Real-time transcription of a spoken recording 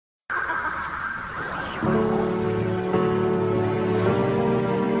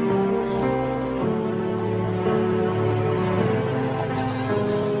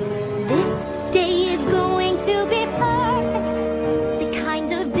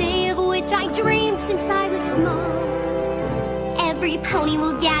which I dreamed since I was small. Every pony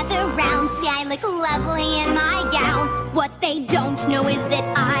will gather round, see I look lovely in my gown. What they don't know is that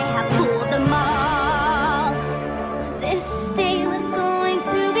I have fooled them all. This day was going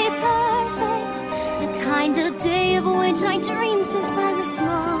to be perfect, the kind of day of which I dreamed since I was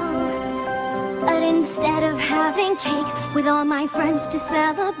small. But instead of having cake with all my friends to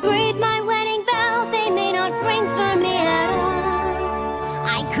celebrate my wedding bells, they may not ring for me at all.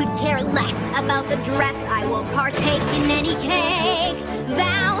 I could care less about the dress, I won't partake in any cake.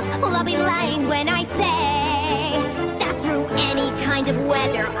 Vows, well, I'll be lying when I say that through any kind of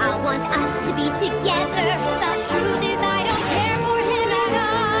weather I want us to be together. The truth is I don't care for him at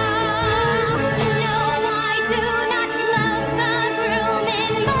all. No, I do not love the groom.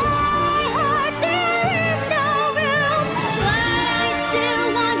 In my heart there is no room, but I still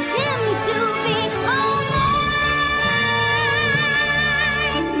want him to be all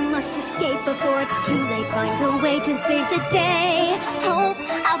mine. Must escape before it's too late, find a way to save the day. Hope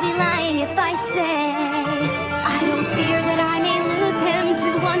I'll be lying if I say I don't fear that I may lose him to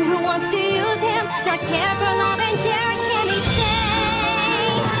one who wants to use him, not care for love and cherish him each day.